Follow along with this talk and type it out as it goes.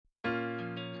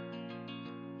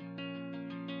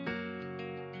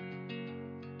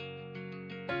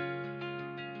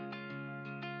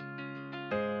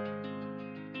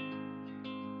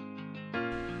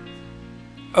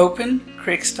Open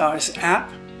CricStarz app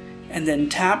and then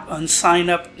tap on Sign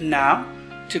Up Now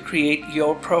to create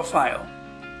your profile.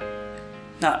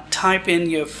 Now type in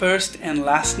your first and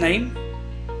last name.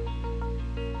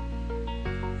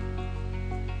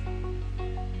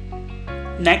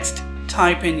 Next,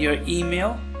 type in your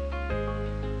email.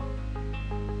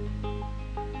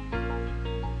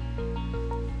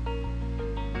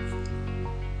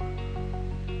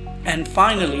 And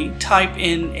finally, type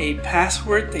in a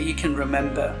password that you can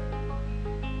remember.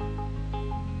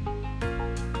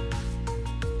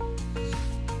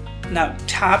 Now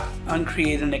tap on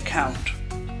Create an account.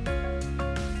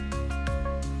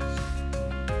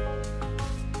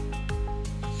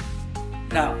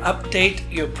 Now update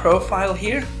your profile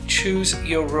here, choose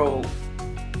your role.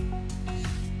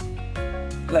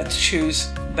 Let's choose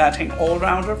batting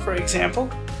all-rounder, for example,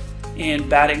 and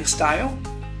batting style,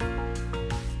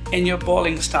 and your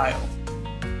bowling style.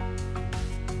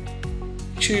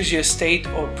 Choose your state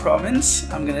or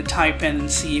province. I'm going to type in and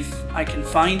see if I can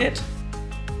find it.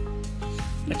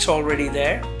 It's already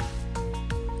there.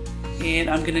 And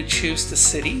I'm going to choose the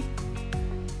city.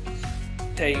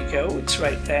 There you go, it's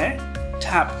right there.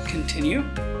 Tap Continue.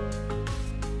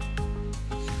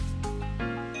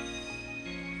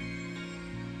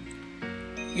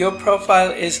 Your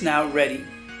profile is now ready.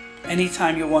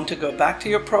 Anytime you want to go back to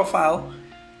your profile,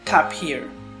 tap here.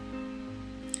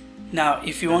 Now,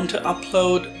 if you want to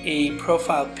upload a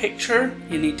profile picture,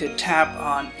 you need to tap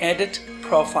on Edit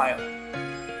Profile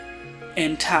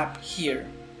and tap here.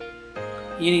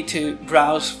 You need to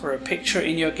browse for a picture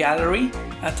in your gallery.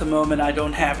 At the moment, I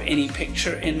don't have any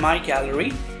picture in my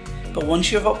gallery, but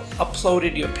once you've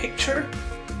uploaded your picture,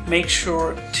 make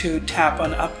sure to tap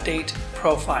on Update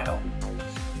Profile.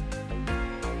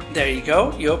 There you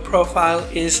go, your profile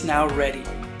is now ready.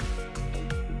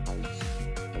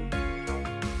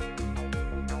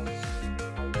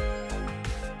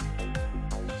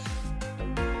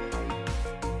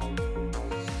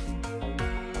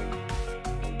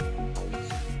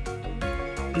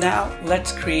 Now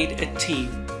let's create a team.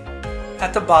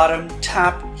 At the bottom,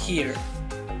 tap here.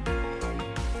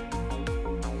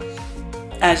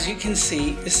 As you can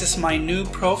see, this is my new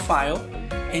profile,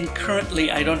 and currently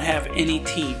I don't have any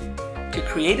team. To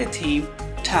create a team,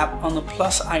 tap on the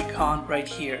plus icon right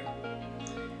here.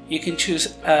 You can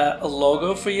choose a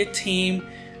logo for your team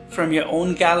from your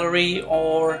own gallery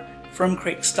or from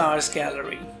CricStarz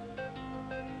gallery.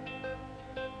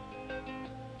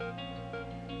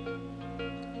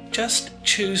 Just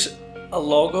choose a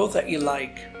logo that you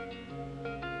like.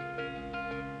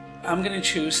 I'm going to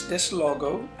choose this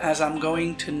logo as I'm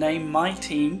going to name my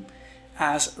team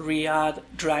as Riyadh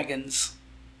Dragons.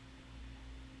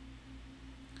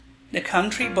 The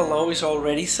country below is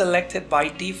already selected by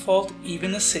default,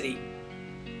 even the city.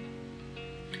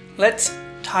 Let's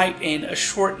type in a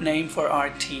short name for our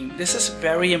team. This is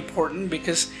very important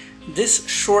because this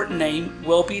short name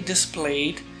will be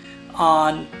displayed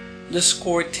on the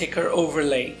score ticker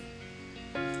overlay.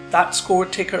 That score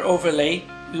ticker overlay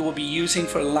we will be using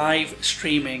for live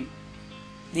streaming.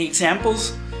 The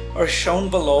examples are shown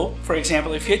below. For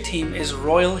example, if your team is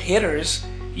Royal Hitters,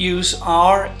 use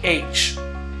RH.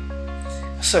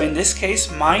 So in this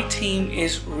case, my team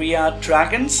is Riyadh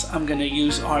Dragons. I'm going to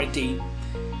use RD.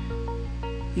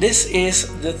 This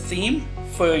is the theme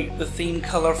for the theme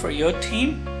color for your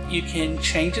team. You can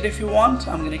change it if you want.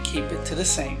 I'm going to keep it to the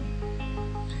same.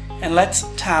 And let's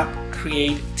tap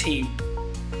Create Team.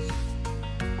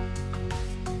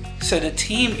 So the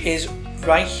team is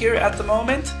right here at the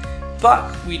moment,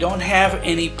 but we don't have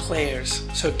any players.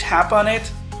 So tap on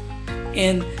it.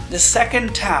 In the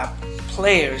second tab,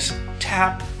 Players,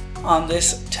 tap on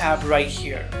this tab right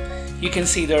here. You can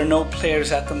see there are no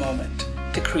players at the moment.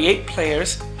 To create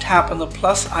players, tap on the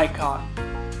plus icon.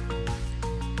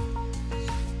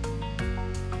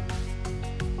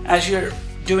 As you're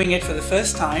doing it for the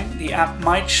first time, the app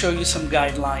might show you some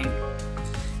guideline.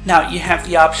 Now you have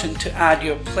the option to add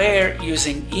your player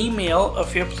using email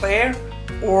of your player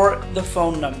or the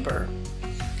phone number.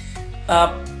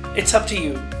 It's up to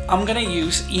you. I'm going to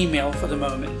use email for the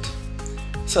moment.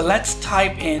 So let's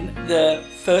type in the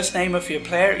first name of your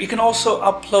player. You can also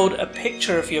upload a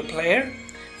picture of your player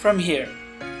from here.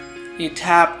 You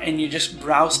tap and you just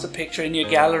browse the picture in your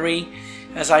gallery.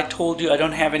 As I told you, I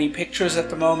don't have any pictures at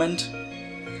the moment.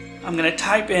 I'm going to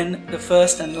type in the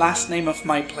first and last name of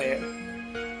my player.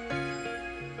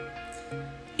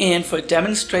 And for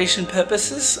demonstration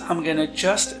purposes, I'm going to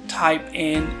just type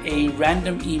in a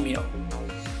random email.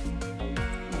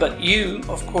 But you,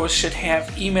 of course, should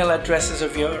have email addresses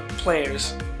of your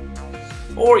players.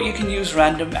 Or you can use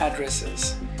random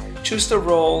addresses. Choose the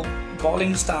role,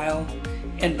 bowling style,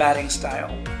 in batting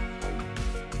style.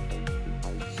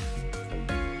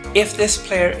 If this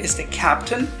player is the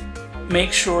captain,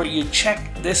 make sure you check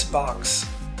this box.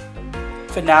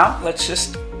 For now, let's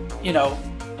just,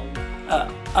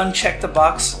 uncheck the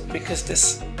box because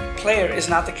this player is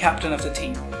not the captain of the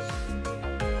team.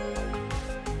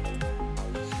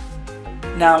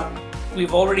 Now,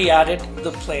 we've already added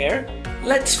the player.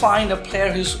 Let's find a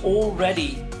player who's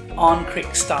already on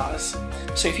CricStarz.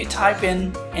 So if you type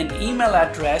in an email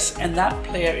address and that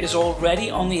player is already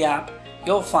on the app,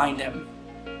 you'll find him.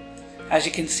 As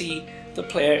you can see, the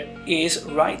player is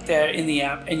right there in the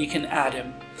app and you can add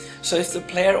him. So if the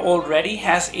player already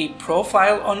has a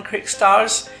profile on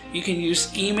CricStarz, you can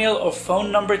use email or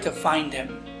phone number to find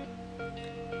him.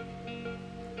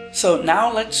 So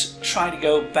now let's try to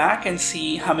go back and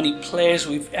see how many players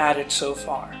we've added so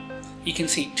far. You can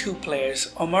see 2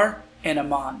 players, Omar and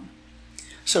Aman.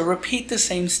 So repeat the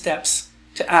same steps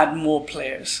to add more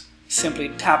players. Simply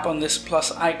tap on this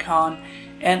plus icon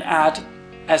and add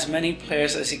as many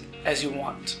players as you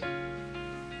want.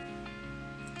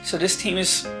 So this team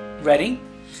is ready.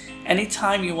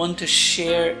 Anytime you want to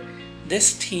share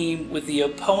this team with the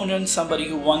opponent, somebody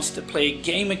who wants to play a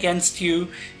game against you,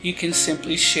 you can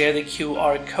simply share the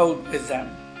QR code with them.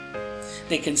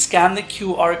 They can scan the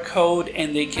QR code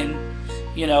and they can,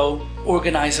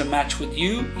 organize a match with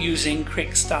you using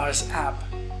CricStarz app.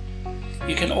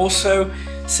 You can also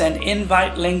send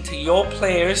invite link to your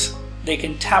players. They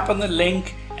can tap on the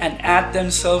link and add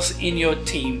themselves in your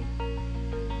team.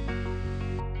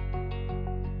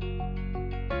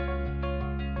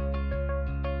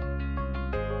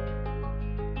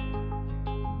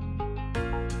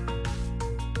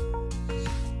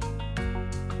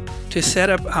 To set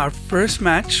up our first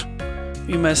match,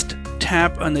 we must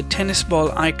tap on the tennis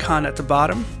ball icon at the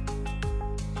bottom.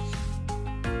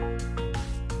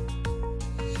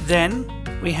 Then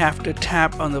we have to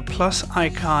tap on the plus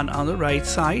icon on the right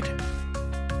side.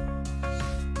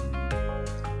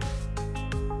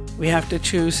 We have to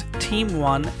choose Team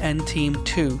 1 and Team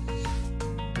 2.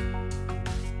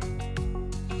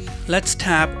 Let's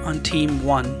tap on Team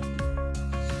 1.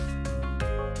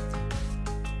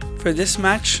 For this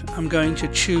match, I'm going to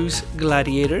choose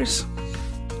Gladiators,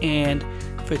 and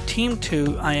for Team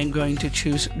 2, I am going to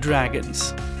choose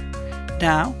Dragons.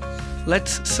 Now,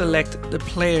 let's select the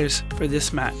players for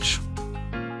this match.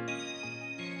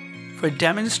 For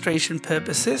demonstration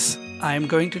purposes, I am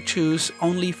going to choose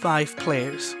only 5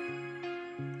 players.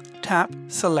 Tap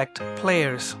Select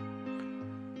Players.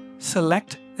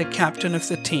 Select the captain of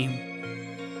the team.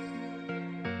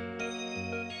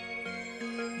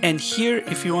 And here,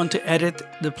 if you want to edit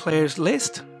the players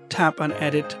list, tap on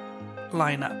Edit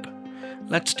Lineup.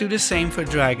 Let's do the same for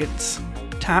Dragons.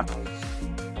 Tap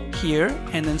here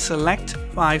and then select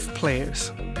 5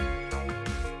 players.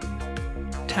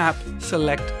 Tap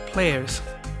Select Players.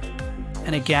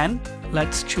 And again,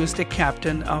 let's choose the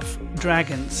captain of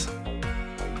Dragons.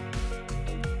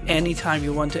 Anytime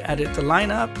you want to edit the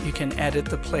lineup, you can edit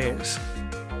the players.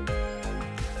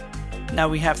 Now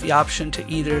we have the option to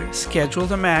either schedule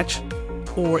the match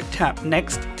or tap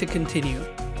Next to continue.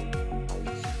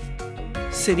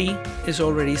 City is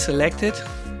already selected.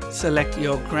 Select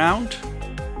your ground.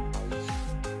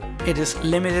 It is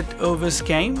limited overs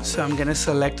game, so I'm going to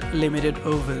select limited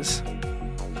overs.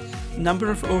 Number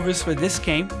of overs for this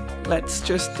game, let's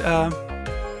just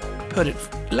put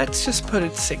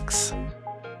it 6.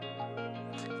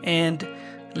 And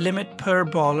limit per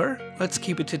baller, let's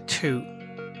keep it to 2.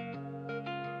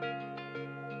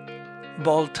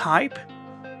 Ball type,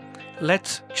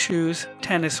 let's choose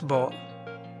tennis ball.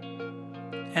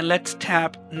 And let's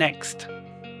tap Next.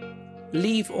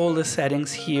 Leave all the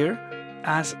settings here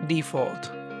as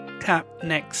default. Tap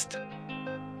Next.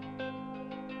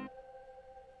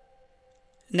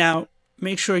 Now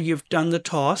make sure you've done the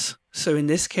toss. So in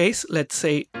this case, let's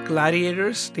say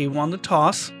Gladiators, they won the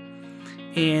toss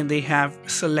and they have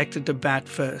selected the bat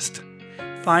first.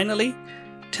 Finally,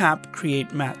 tap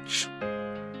Create Match.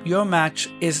 Your match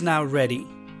is now ready.